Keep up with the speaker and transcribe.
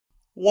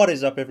What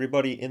is up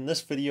everybody? In this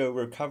video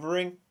we're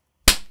covering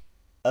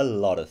a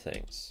lot of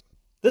things.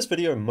 This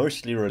video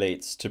mostly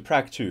relates to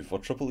Prac 2 for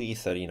EEE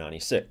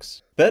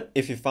 3096. But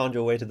if you found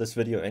your way to this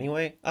video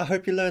anyway, I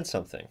hope you learned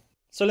something.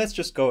 So let's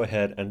just go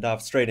ahead and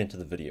dive straight into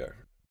the video.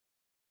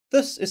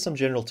 This is some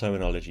general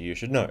terminology you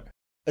should know.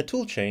 A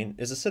tool chain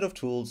is a set of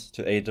tools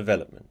to aid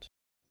development.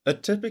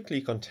 It typically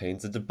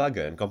contains a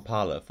debugger and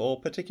compiler for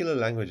particular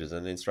languages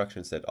and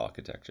instruction set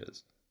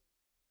architectures.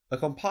 A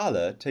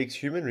compiler takes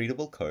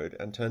human-readable code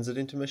and turns it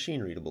into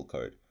machine-readable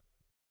code.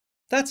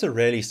 That's a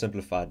really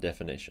simplified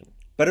definition,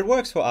 but it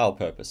works for our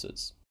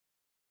purposes.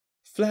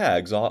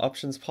 Flags are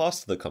options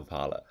passed to the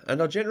compiler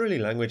and are generally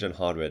language and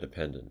hardware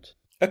dependent.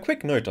 A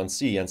quick note on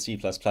C and C++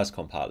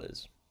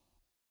 compilers.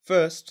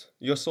 First,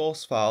 your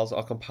source files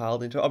are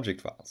compiled into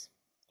object files.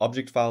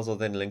 Object files are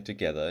then linked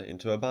together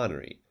into a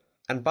binary,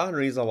 and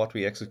binaries are what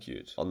we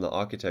execute on the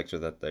architecture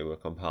that they were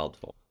compiled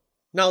for.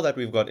 Now that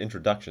we've got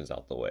introductions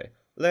out the way,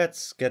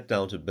 let's get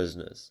down to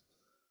business.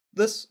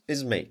 This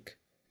is Make.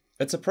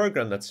 It's a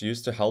program that's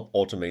used to help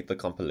automate the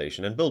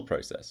compilation and build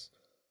process.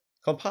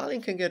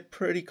 Compiling can get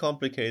pretty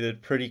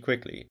complicated pretty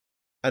quickly,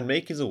 and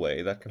Make is a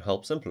way that can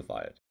help simplify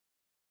it.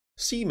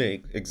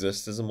 CMake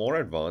exists as a more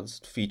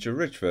advanced,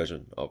 feature-rich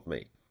version of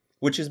Make,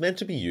 which is meant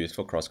to be used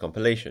for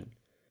cross-compilation.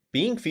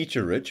 Being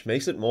feature-rich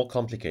makes it more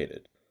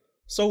complicated,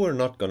 so we're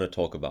not going to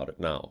talk about it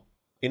now.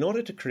 In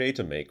order to create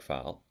a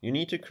Makefile, you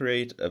need to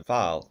create a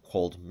file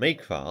called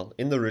Makefile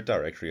in the root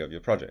directory of your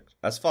project,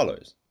 as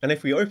follows. And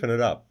if we open it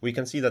up, we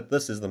can see that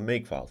this is the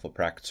Makefile for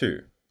Prac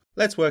 2.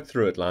 Let's work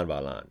through it line by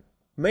line.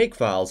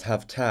 Makefiles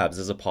have tabs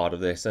as a part of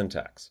their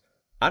syntax.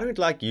 I don't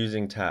like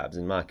using tabs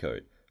in my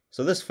code,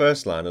 so this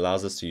first line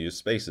allows us to use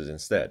spaces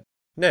instead.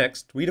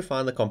 Next, we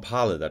define the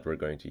compiler that we're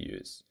going to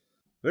use.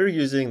 We're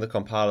using the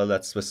compiler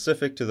that's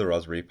specific to the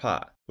Raspberry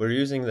Pi. We're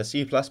using the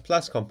C++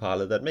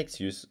 compiler that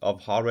makes use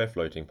of hardware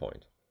floating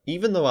point.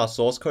 Even though our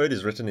source code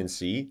is written in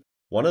C,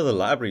 one of the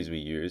libraries we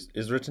use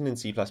is written in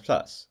C++,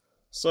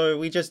 so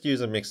we just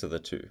use a mix of the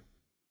two.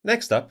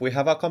 Next up, we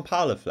have our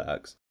compiler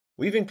flags.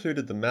 We've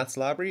included the maths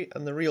library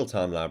and the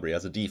real-time library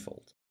as a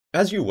default.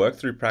 As you work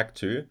through Prac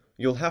 2,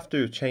 you'll have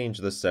to change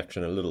this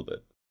section a little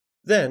bit.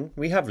 Then,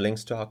 we have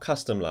links to our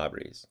custom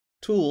libraries.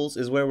 Tools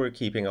is where we're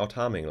keeping our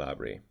timing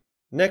library.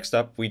 Next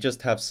up, we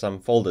just have some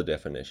folder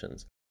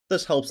definitions.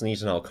 This helps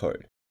neaten our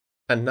code.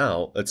 And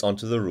now, it's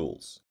onto the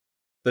rules.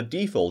 The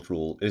default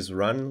rule is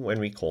run when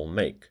we call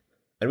make,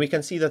 and we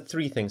can see that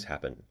three things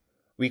happen.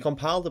 We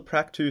compile the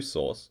Prac 2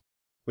 source,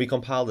 we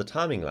compile the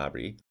timing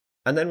library,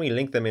 and then we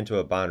link them into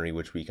a binary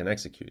which we can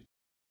execute.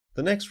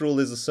 The next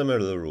rule is a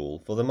similar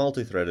rule for the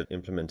multi-threaded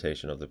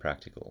implementation of the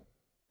practical.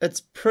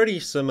 It's pretty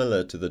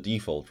similar to the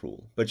default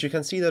rule, but you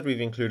can see that we've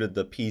included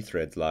the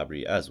pthreads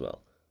library as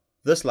well.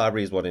 This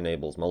library is what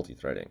enables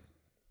multi-threading.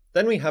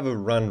 Then we have a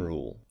run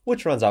rule,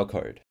 which runs our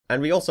code.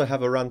 And we also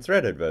have a run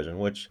threaded version,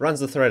 which runs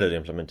the threaded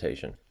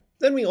implementation.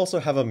 Then we also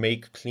have a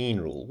make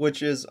clean rule,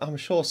 which is, I'm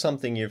sure,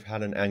 something you've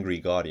had an angry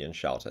guardian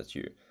shout at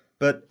you.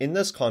 But in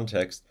this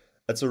context,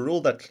 it's a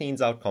rule that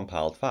cleans out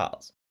compiled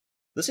files.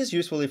 This is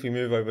useful if we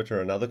move over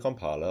to another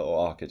compiler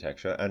or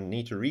architecture and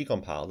need to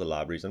recompile the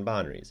libraries and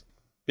binaries.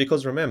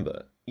 Because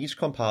remember, each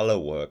compiler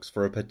works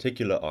for a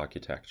particular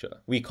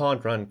architecture. We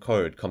can't run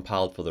code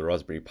compiled for the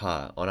Raspberry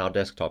Pi on our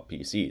desktop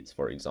PCs,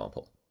 for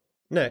example.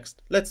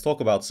 Next, let's talk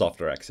about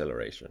software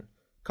acceleration.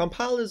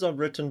 Compilers are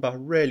written by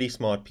really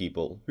smart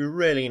people who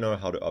really know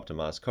how to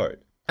optimize code.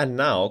 And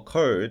now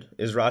code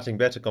is writing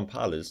better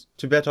compilers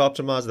to better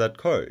optimize that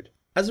code.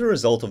 As a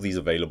result of these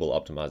available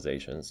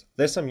optimizations,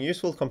 there's some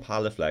useful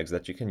compiler flags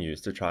that you can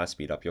use to try to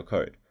speed up your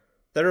code.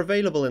 They're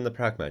available in the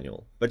Prac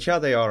manual, but here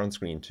they are on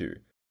screen too.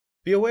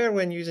 Be aware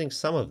when using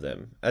some of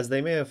them, as they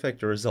may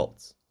affect your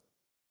results.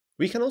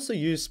 We can also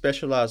use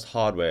specialized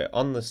hardware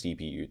on the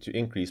CPU to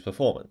increase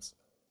performance.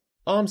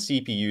 ARM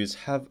CPUs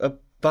have a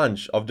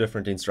bunch of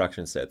different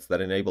instruction sets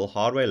that enable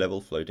hardware-level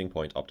floating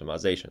point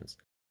optimizations.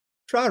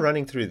 Try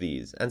running through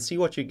these and see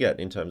what you get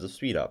in terms of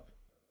speed up.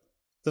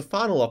 The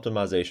final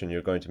optimization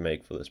you're going to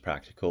make for this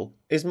practical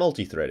is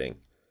multi-threading.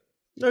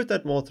 Note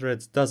that more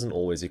threads doesn't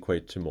always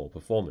equate to more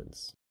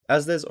performance,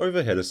 as there's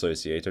overhead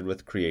associated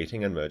with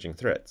creating and merging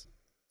threads.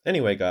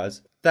 Anyway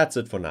guys, that's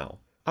it for now.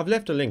 I've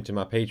left a link to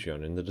my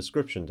Patreon in the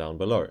description down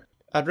below.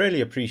 I'd really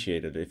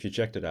appreciate it if you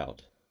checked it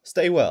out.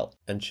 Stay well,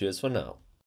 and cheers for now.